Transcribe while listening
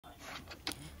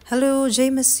hello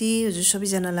जयमसी हजुर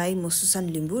सबैजनालाई म सुसान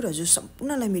लिम्बू र हजुर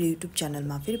सम्पूर्णलाई मेरो युट्युब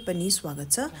च्यानलमा फेरि पनि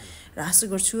स्वागत छ र आशा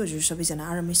गर्छु हजुर सबैजना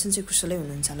आरामै सन्चै कुशलै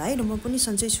हुनुहुन्छ होला है र म पनि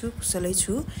सन्चै छु कुशलै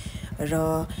छु र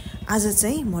आज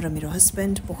चाहिँ म र मेरो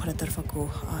हस्बेन्ड पोखरातर्फको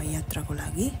यात्राको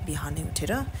लागि बिहानै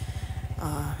उठेर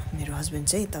मेरो हस्बेन्ड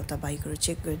चाहिँ यताउता बाइकहरू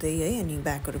चेक गर्दै है अनि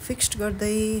ब्यागहरू फिक्स्ड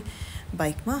गर्दै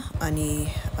बाइकमा अनि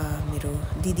मेरो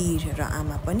दिदी र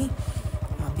आमा पनि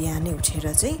बिहानै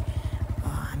उठेर चाहिँ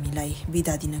हामीलाई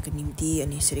बिदा दिनको निम्ति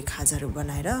अनि यसरी खाजाहरू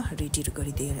बनाएर रेडीहरू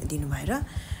गरिदिनु भएर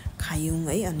खायौँ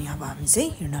है अनि अब हामी चाहिँ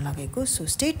हिँड्न लागेको so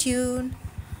stay tune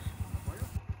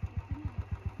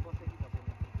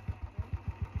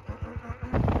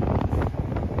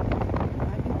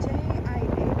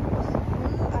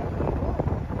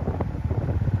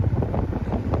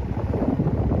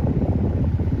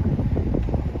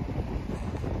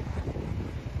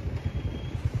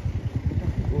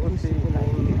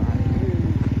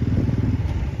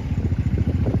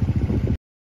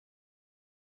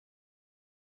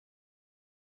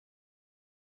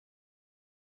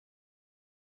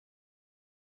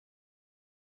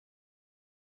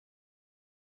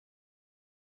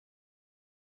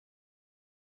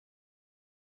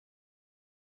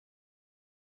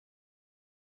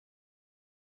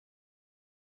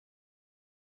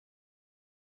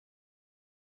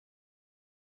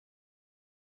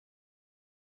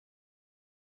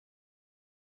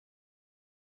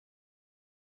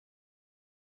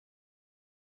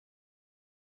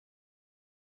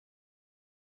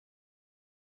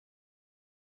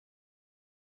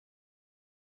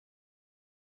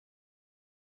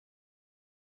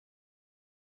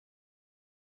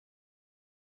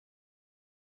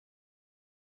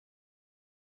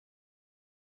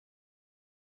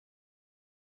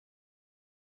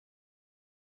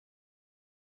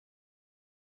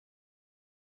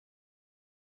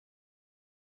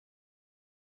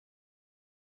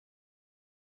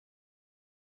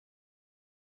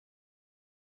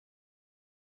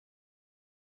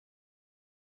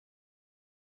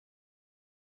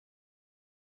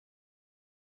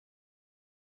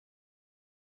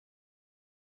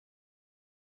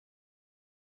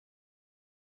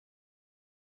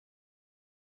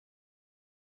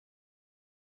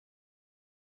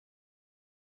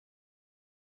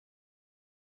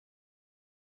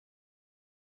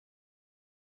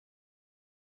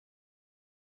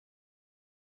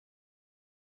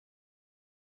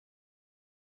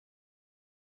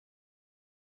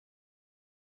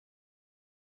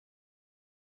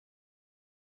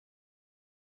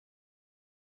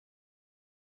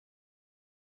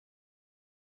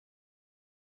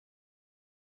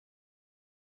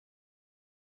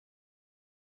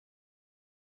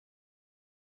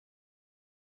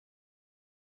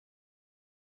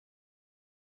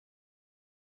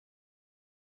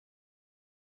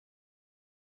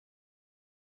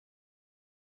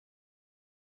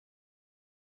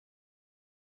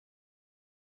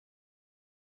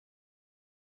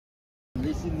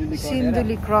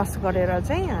Sindhuli cross गरेर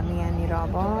चाहिँ हामी यहाँनिर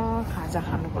अब खाजा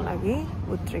खानुको लागि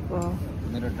उत्रेको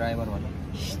मेरो ड्राइभर भन्नु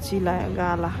चिला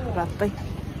गाला रातै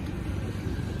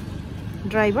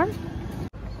ड्राइभर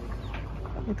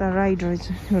यता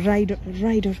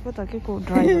राइडर पो त के को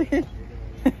ड्राइभर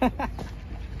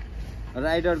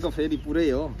राइडरको फेरि पुरै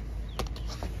हो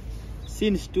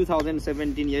सिन्स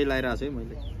 2017 यही लगाइरहेको छु है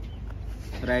मैले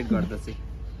राइड गर्दा चाहिँ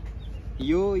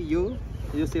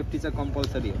यो सेफ्टी चाहिँ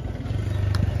कम्पलसरी हो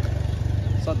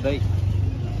सधैँ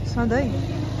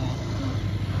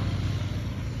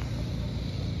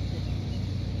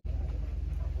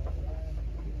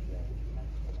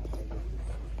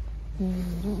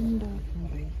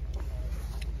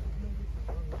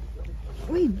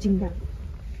ओइ जिङ्गा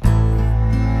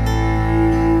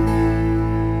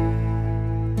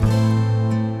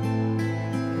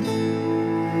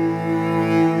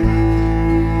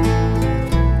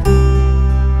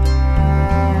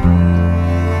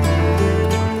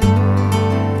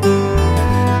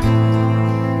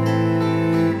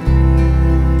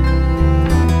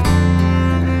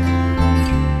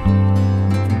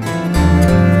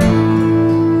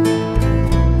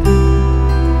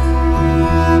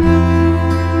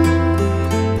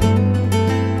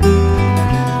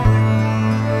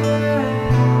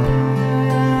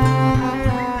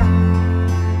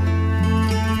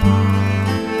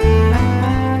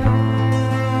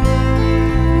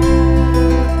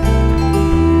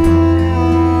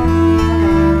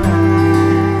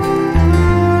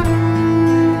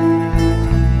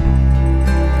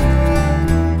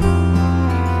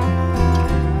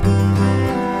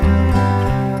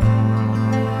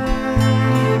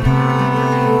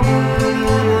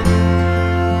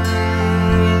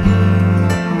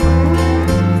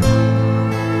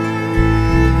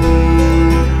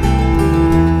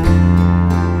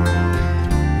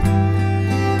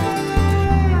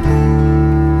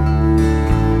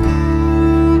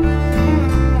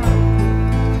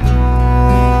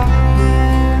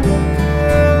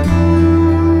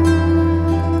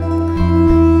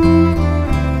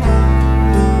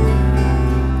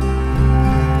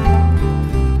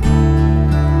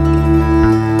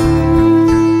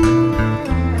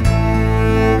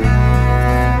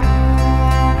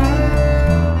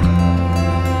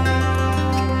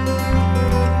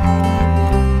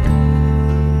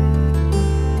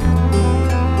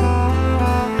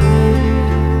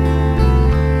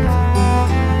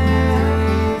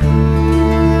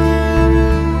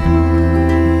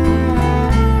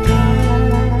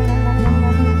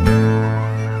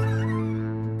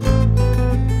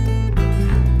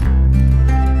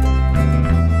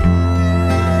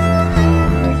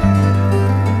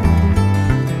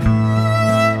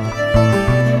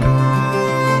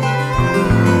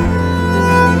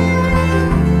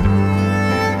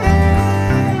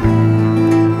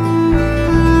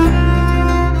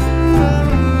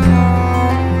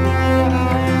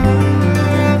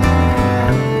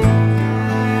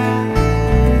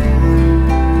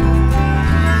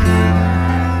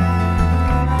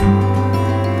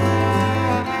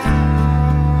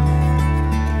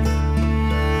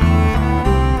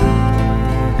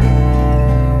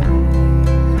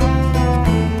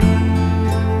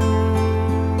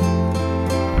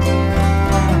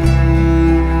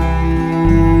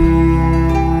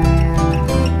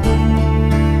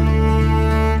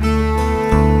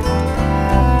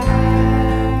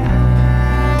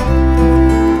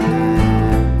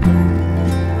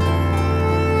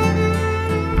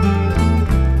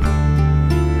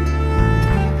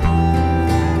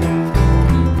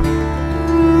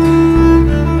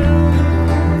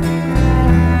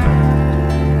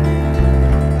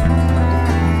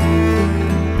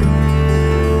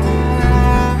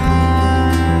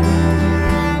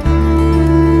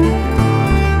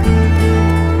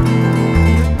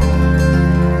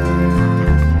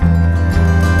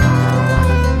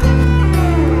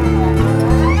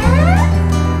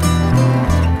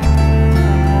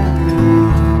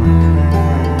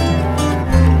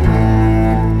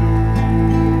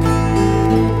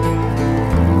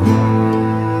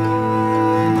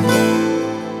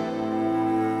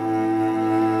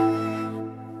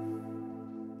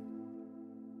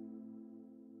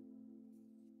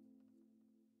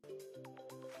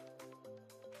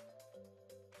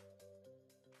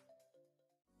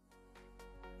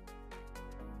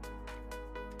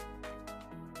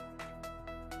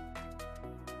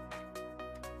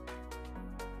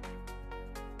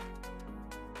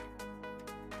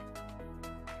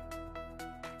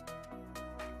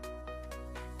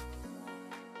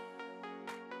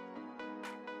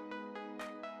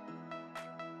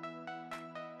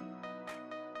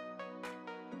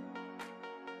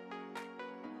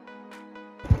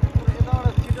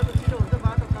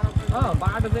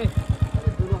बाटो चाहिँ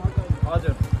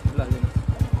हजुर ल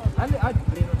लिनुहोस् अलि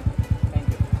लिनुहोस् थ्याङ्क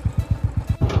यू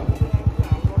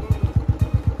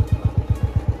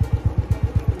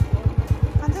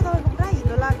अन्त तपाईँको पुरा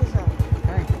हिलो लागेको छ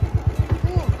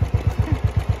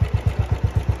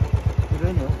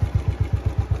पुरै नि हो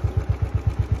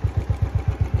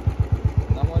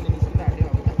नमले निस्किन आँट्यो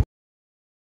अब त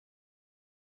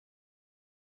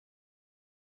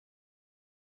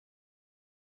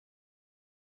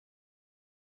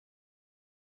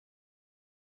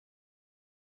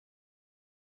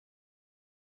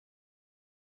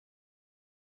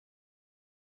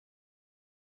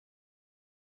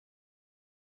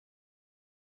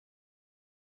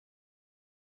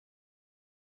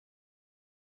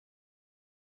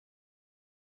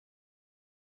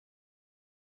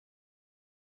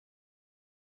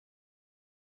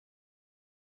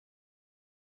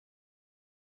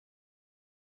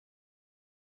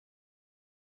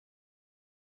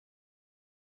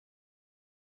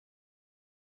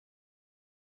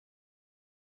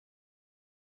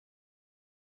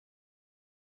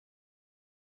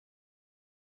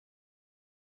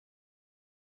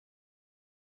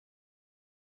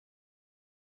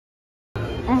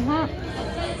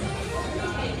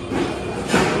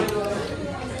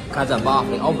खाजा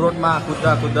बाफले अफरोडमा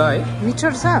कुद्दा कुद्दा है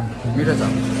मिठो छ मिठो छ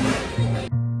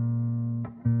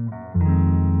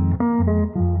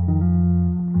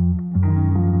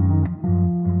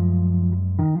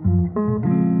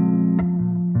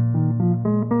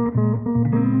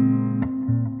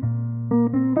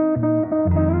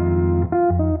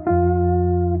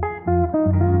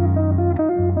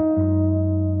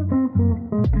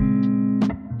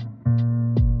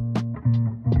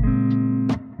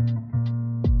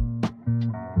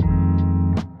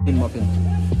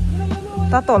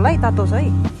तातो होला है तातो छ है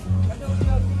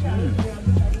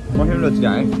मसिनो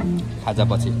चिया है खाजा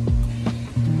पछि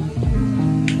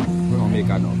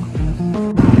अमेरिकानो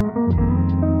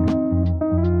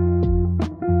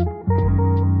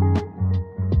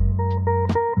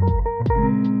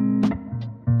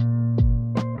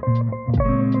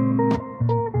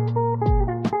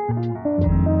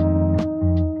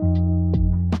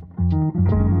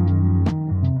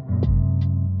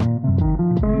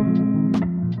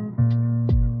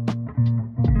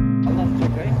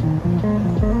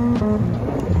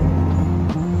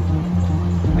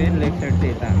मेन लेक साइड चाहिँ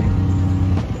यता हामी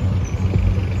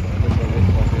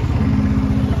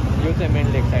यो चाहिँ मेन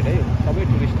लेक साइड है सबै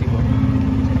टुरिस्टिक हो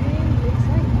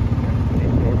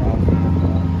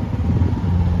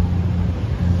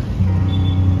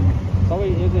सबै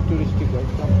यो चाहिँ टुरिस्टिक हो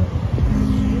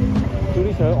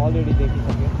टुरिस्टहरू अलरेडी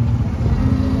देखिसक्यो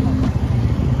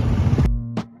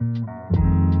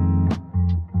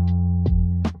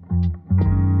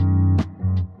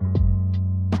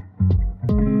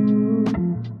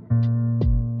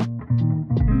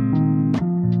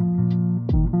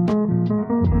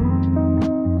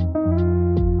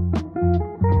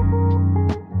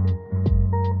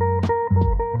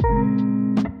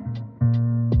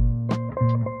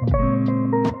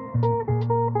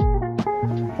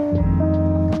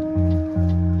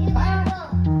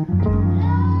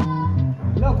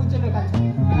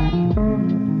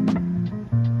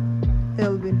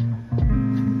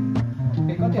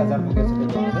कति हजार पुगेछ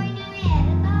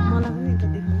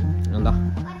ल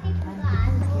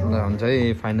हुन्छ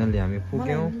है फाइनली हामी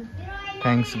पुग्यौँ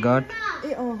थ्याङ्क्स गड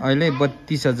अहिले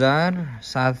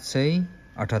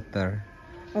 32,778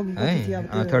 है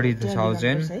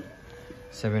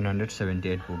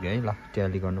 32,778 पुग्यो है ल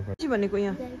ट्याली गर्नुपर्छ भनेको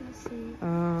यहाँ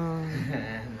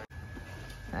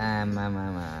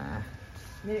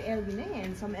मेरो एल्बिन है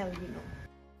ह्यान्डसम एल्बिन हो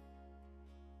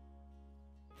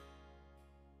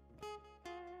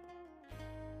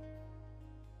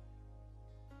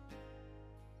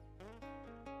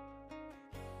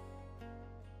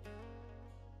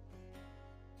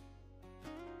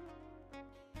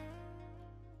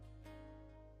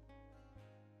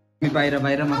बाहिर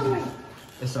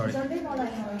सरी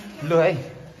लु है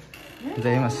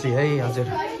जयमसी है हजुर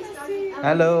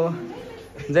हेलो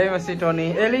जयमसी टोनी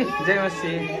एली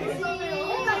जयमसी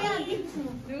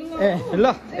ए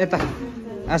ल यता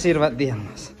आशीर्वाद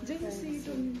दिइहाल्नुहोस्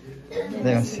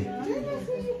जयमसी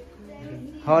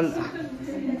हल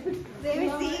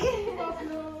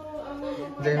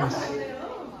जयमसी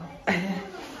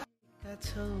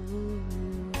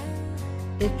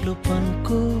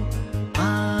एक्लोपनको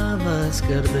आवाज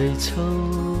गर्दैछौ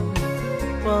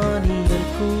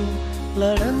पानीको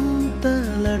लडन्त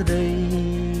लड्दै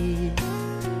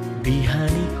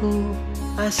बिहानीको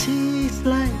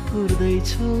आशिषलाई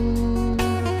कुर्दैछौ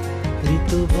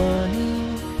ऋतु बनी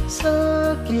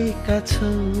सकेका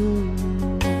छौ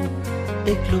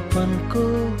एक्लोपनको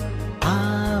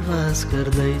आवाज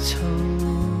गर्दैछौ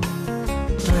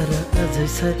तर अझै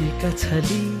सरीका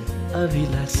छली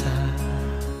अभिलाषा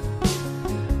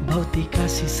भौतिक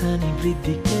आशिसानी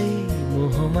वृद्धिकै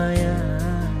मोहमाया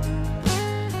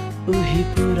उही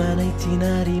पुरानै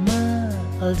चिनारीमा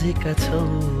अल्झेका छौ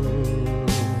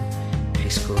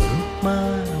यसको रूपमा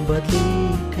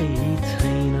बदलेकै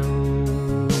छैनौ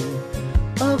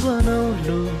अब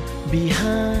नौलो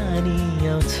बिहानी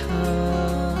आउँछ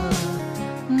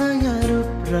नयाँ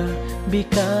रूप र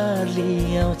विकार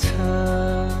लिई आउँछ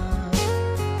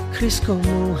ख्रिसको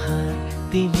मुहार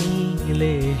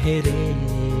तिमीले हेरे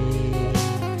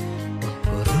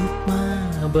रूपमा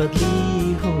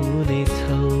बदली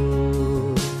हुनेछौ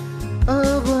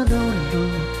अब नौलो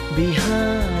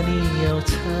बिहानी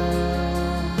आउँछ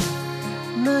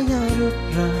नयाँ रूप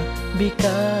र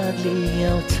विकार लिई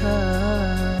आउँछ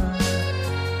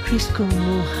ख्रिसको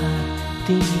मुहार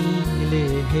तिमीले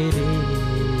हेरे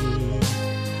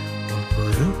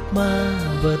रूपमा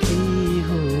बदली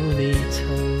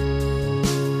हुनेछौ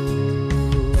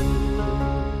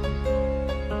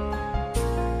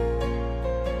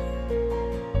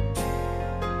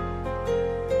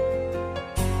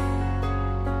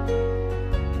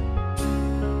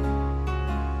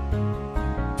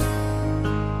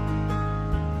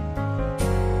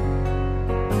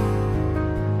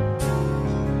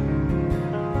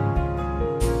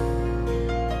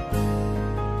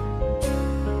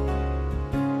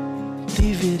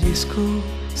दिवेरिसको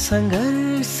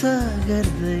सङ्घर्ष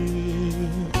गर्दै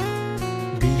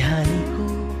बिहानीको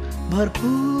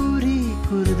भरपुरी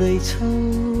कुर्दैछौ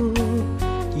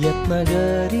यत्न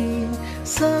गरी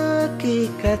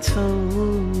सकेका छौ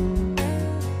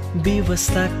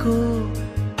व्यवस्थाको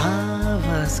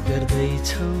आवाज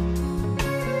गर्दैछौ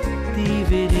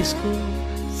दिवेरिसको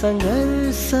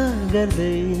सङ्घर्ष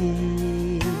गर्दै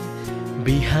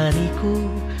बिहानीको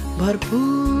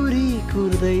भरपुरी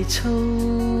कुर्दैछौ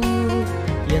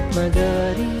यत्न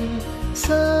गरी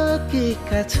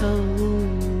सकेका छौ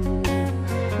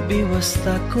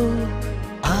व्यवस्थाको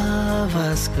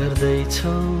आवाज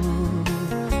गर्दैछौ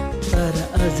तर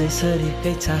अझै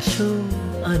शरीरकै चासो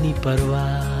अनि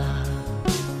परवाह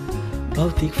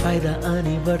भौतिक फाइदा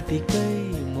अनि बढ्तीकै